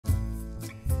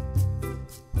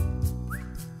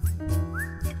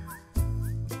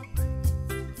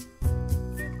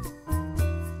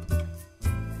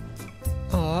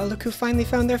look who finally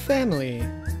found their family!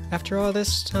 After all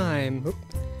this time,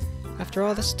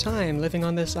 living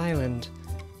on this island,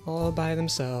 all by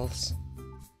themselves.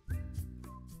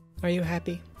 Are you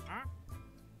happy?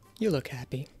 You look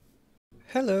happy.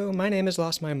 Hello, my name is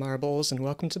Lost My Marbles, and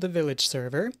welcome to the village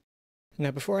server.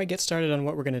 Now before I get started on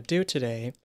what we're going to do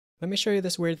today, let me show you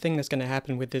this weird thing that's going to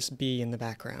happen with this bee in the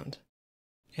background.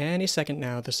 Any second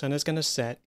now, the sun is going to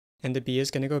set, and the bee is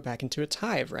going to go back into its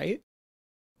hive, right?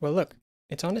 Well look,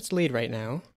 it's on its lead right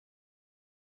now.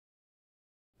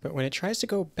 But when it tries to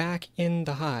go back in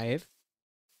the hive,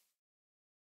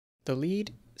 the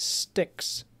lead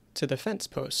sticks to the fence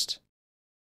post.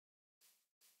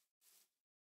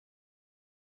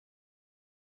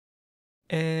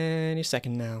 Any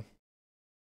second now.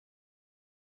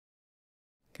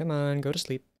 Come on, go to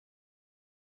sleep.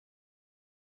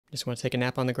 Just want to take a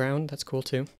nap on the ground? That's cool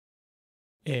too.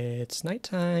 It's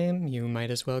nighttime, you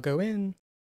might as well go in.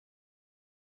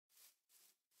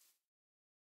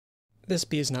 This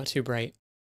bee is not too bright.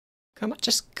 Come on,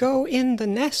 just go in the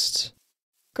nest.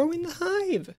 Go in the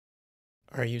hive.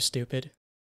 Are you stupid?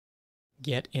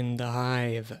 Get in the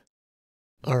hive.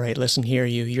 Alright, listen here,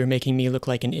 you're making me look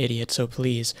like an idiot, so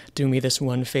please, do me this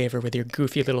one favor with your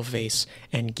goofy little face,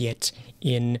 and get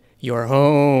in your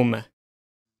home!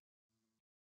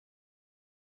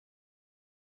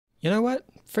 You know what?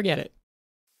 Forget it.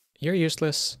 You're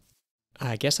useless.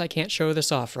 I guess I can't show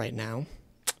this off right now.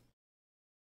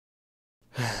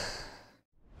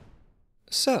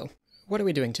 So, what are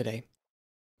we doing today?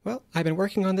 Well, I've been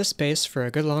working on this base for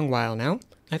a good long while now.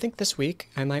 I think this week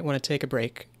I might want to take a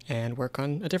break and work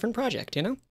on a different project, you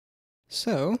know?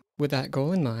 So, with that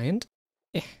goal in mind,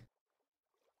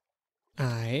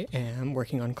 I am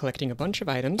working on collecting a bunch of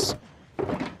items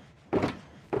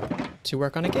to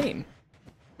work on a game.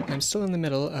 I'm still in the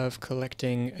middle of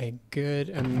collecting a good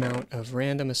amount of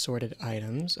random assorted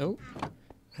items. Oh,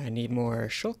 I need more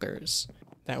shulkers.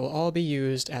 That will all be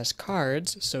used as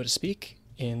cards, so to speak,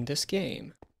 in this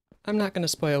game. I'm not going to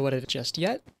spoil what it is just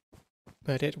yet,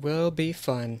 but it will be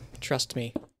fun, trust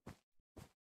me.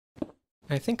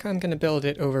 I think I'm going to build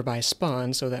it over by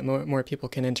spawn so that more people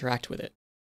can interact with it.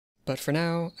 But for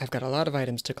now, I've got a lot of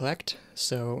items to collect,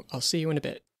 so I'll see you in a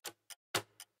bit.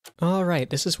 Alright,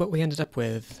 this is what we ended up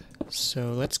with.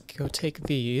 So let's go take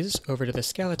these over to the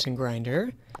skeleton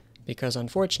grinder, because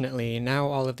unfortunately now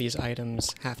all of these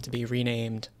items have to be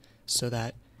renamed so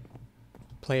that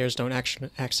players don't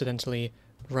accidentally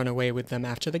run away with them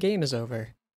after the game is over.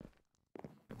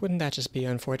 Wouldn't that just be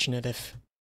unfortunate if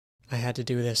I had to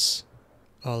do this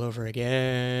all over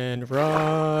again?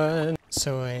 Run!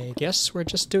 So I guess we're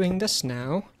just doing this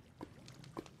now.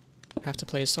 Have to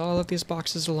place all of these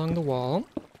boxes along the wall,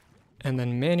 and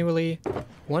then manually,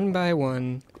 one by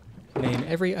one, name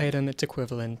every item its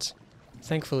equivalent.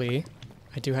 Thankfully,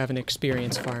 I do have an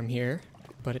experience farm here,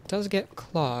 but it does get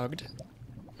clogged.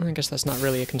 I guess that's not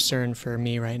really a concern for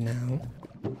me right now.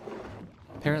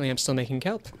 Apparently I'm still making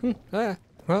kelp.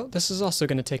 Well, this is also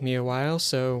going to take me a while,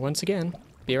 so once again,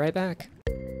 be right back.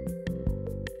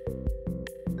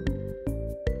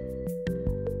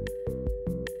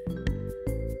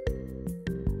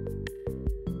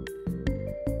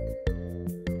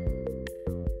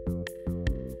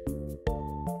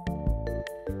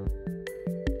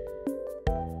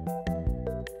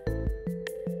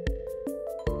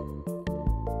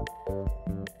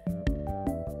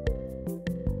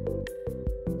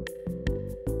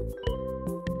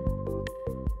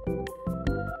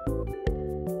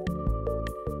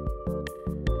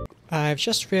 I've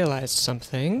just realized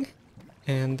something,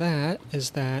 and that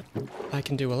is that I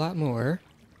can do a lot more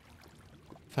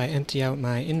if I empty out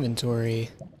my inventory.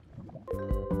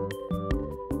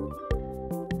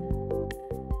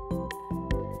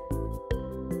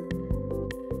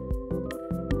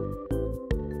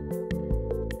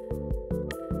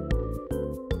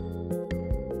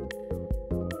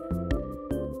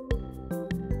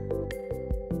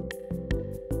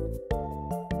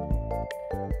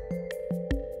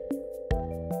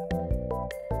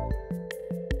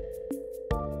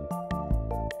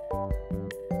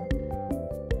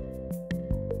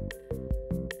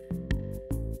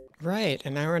 Right,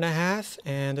 an hour and a half,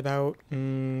 and about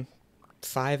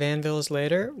 5 anvils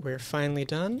later, we're finally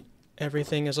done.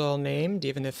 Everything is all named,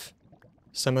 even if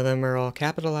some of them are all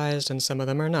capitalized and some of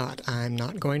them are not. I'm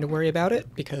not going to worry about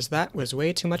it, because that was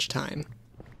way too much time.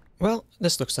 Well,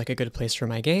 this looks like a good place for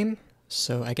my game,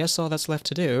 so I guess all that's left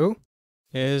to do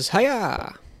is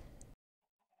hiya!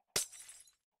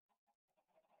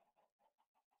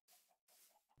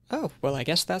 Oh, well I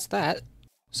guess that's that.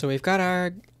 So we've got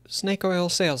our snake oil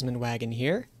salesman wagon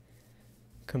here,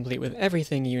 complete with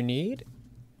everything you need,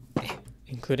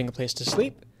 including a place to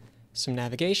sleep, some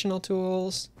navigational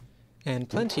tools, and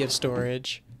plenty of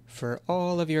storage for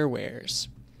all of your wares.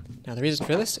 Now the reason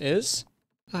for this is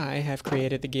I have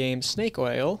created the game Snake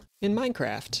Oil in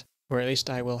Minecraft, or at least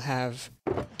I will have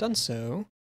done so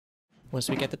once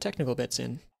we get the technical bits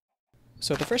in.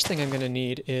 So the first thing I'm going to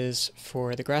need is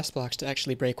for the grass blocks to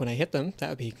actually break when I hit them. That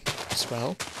would be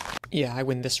swell. Yeah, I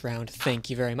win this round, thank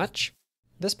you very much.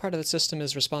 This part of the system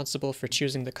is responsible for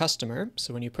choosing the customer,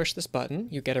 so when you push this button,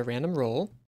 you get a random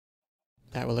roll.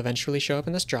 That will eventually show up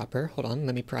in this dropper. Hold on,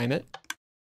 let me prime it.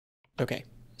 Okay,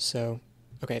 the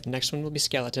next one will be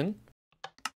skeleton.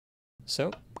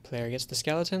 So, player gets the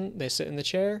skeleton, they sit in the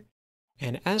chair,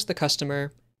 and as the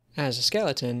customer, as a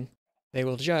skeleton, they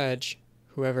will judge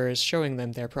whoever is showing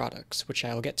them their products, which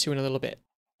I will get to in a little bit.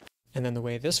 And then the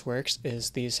way this works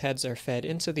is these heads are fed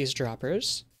into these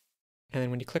droppers, and then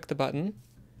when you click the button,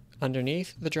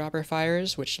 underneath the dropper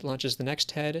fires, which launches the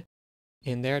next head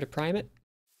in there to prime it.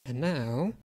 And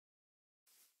now,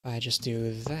 if I just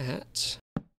do that,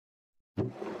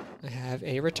 I have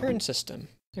a return system.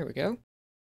 There we go.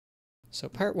 So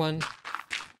part one,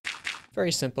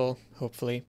 very simple,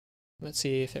 hopefully. Let's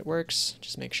see if it works,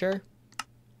 just make sure.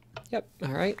 Yep,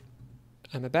 alright.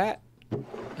 I'm a bat.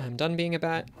 I'm done being a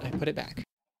bat. I put it back.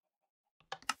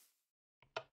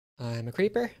 I'm a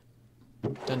creeper.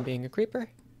 Done being a creeper.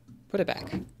 Put it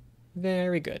back.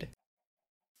 Very good.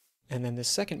 And then the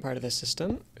second part of the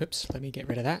system, oops, let me get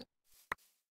rid of that,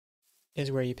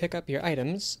 is where you pick up your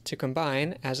items to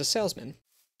combine as a salesman.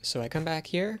 So I come back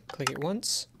here, click it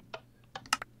once,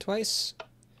 twice,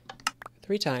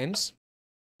 3 times,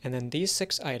 and then these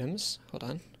 6 items, hold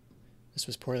on, this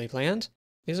was poorly planned.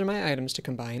 These are my items to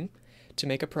combine to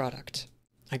make a product.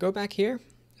 I go back here,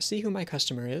 see who my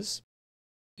customer is,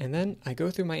 and then I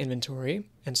go through my inventory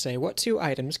and say what 2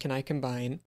 items can I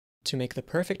combine to make the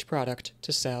perfect product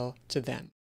to sell to them.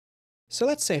 So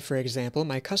let's say, for example,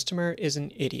 my customer is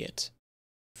an idiot.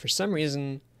 For some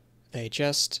reason, they're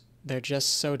just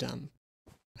so dumb.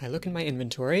 I look in my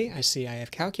inventory, I see I have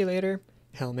calculator,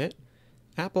 helmet,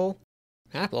 apple.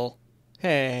 Apple?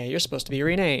 Hey, you're supposed to be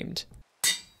renamed.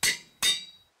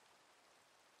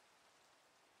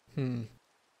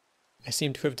 I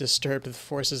seem to have disturbed the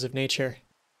forces of nature.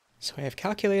 So I have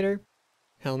calculator,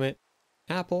 helmet,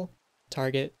 apple,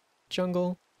 target,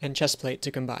 jungle, and chestplate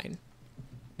to combine.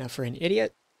 Now for an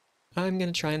idiot, I'm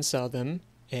going to try and sell them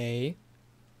a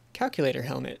calculator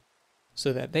helmet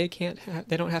so that they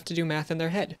don't have to do math in their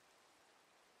head.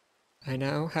 I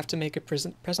now have to make a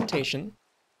presentation.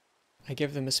 I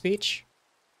give them a speech,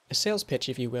 a sales pitch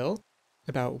if you will,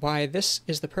 about why this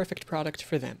is the perfect product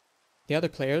for them. The other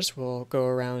players will go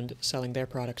around selling their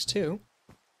products too,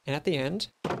 and at the end,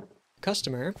 the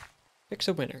customer picks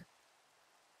a winner.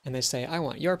 And they say, I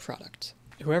want your product.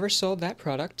 Whoever sold that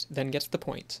product then gets the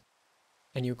point.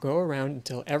 And you go around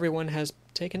until everyone has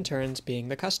taken turns being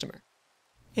the customer.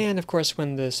 And of course,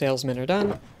 when the salesmen are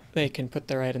done, they can put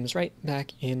their items right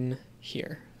back in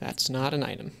here. That's not an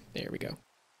item. There we go.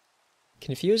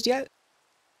 Confused yet?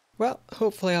 Well,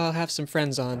 hopefully I'll have some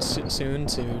friends on soon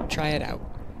to try it out.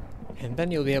 And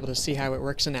then you'll be able to see how it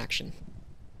works in action.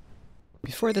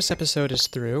 Before this episode is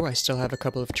through, I still have a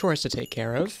couple of chores to take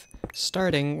care of,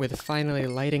 starting with finally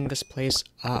lighting this place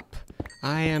up.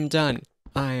 I am done.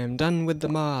 I am done with the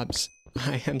mobs.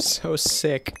 I am so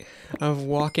sick of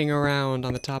walking around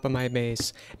on the top of my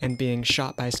base and being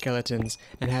shot by skeletons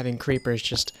and having creepers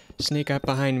just sneak up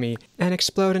behind me and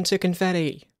explode into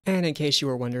confetti. And in case you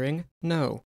were wondering,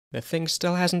 no, the thing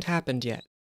still hasn't happened yet.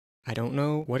 I don't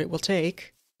know what it will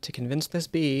take to convince this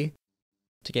bee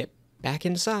to get back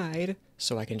inside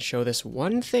so I can show this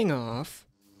one thing off.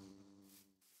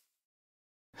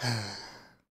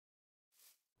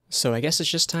 So I guess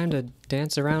it's just time to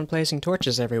dance around placing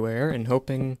torches everywhere and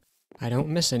hoping I don't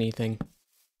miss anything.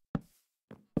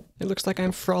 It looks like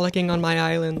I'm frolicking on my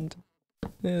island.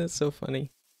 It's so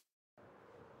funny.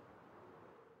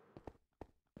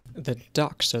 The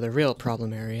docks are the real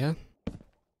problem area.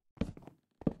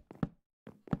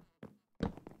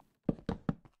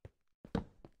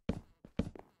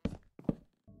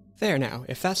 There now,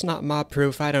 if that's not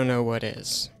mob-proof, I don't know what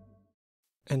is.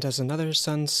 And as another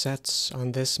sun sets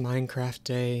on this Minecraft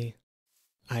day,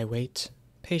 I wait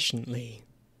patiently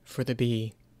for the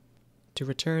bee to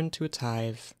return to its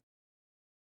hive.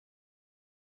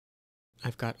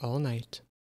 I've got all night.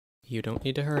 You don't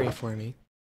need to hurry for me.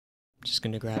 I'm just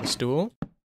gonna grab a stool,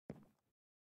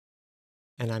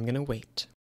 and I'm gonna wait.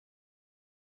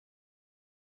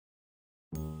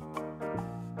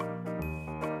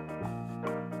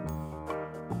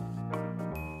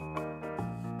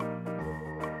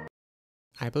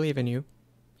 I believe in you.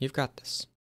 You've got this.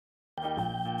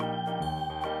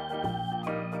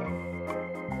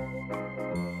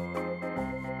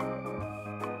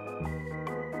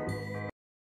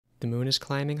 The moon is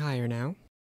climbing higher now.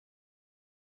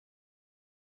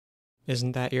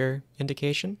 Isn't that your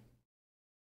indication?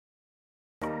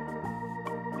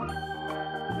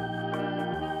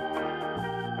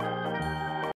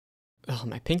 Oh,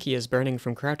 my pinky is burning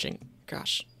from crouching.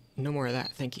 Gosh, no more of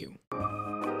that, thank you.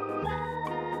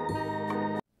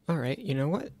 Alright, you know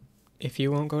what? If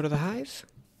you won't go to the hive,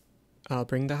 I'll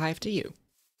bring the hive to you.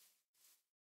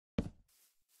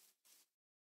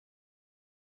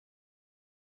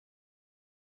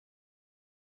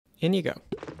 In you go.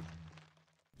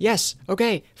 Yes!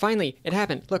 Okay, finally, it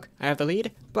happened. Look, I have the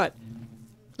lead, but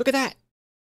look at that!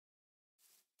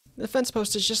 The fence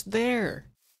post is just there.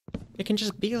 It can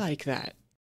just be like that.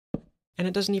 And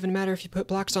it doesn't even matter if you put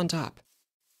blocks on top.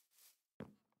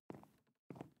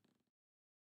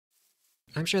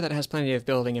 I'm sure that has plenty of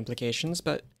building implications,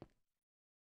 but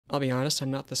I'll be honest,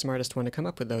 I'm not the smartest one to come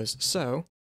up with those, so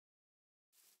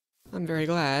I'm very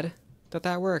glad that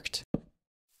that worked.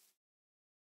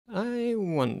 I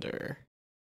wonder...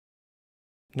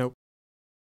 Nope.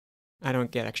 I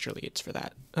don't get extra leads for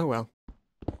that. Oh well.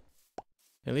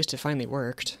 At least it finally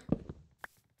worked.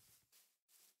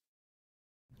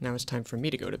 Now it's time for me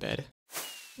to go to bed.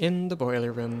 In the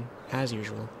boiler room, as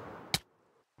usual.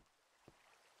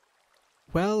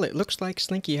 Well, it looks like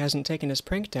Slinky hasn't taken his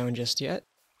prank down just yet.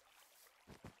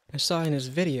 I saw in his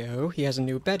video he has a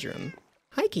new bedroom.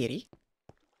 Hi, kitty!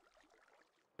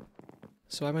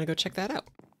 So I'm gonna go check that out.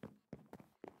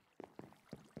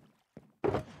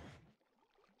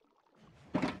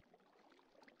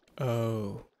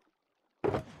 Oh.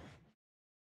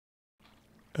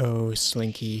 Oh,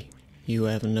 Slinky, you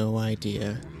have no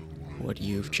idea what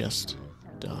you've just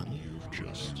done.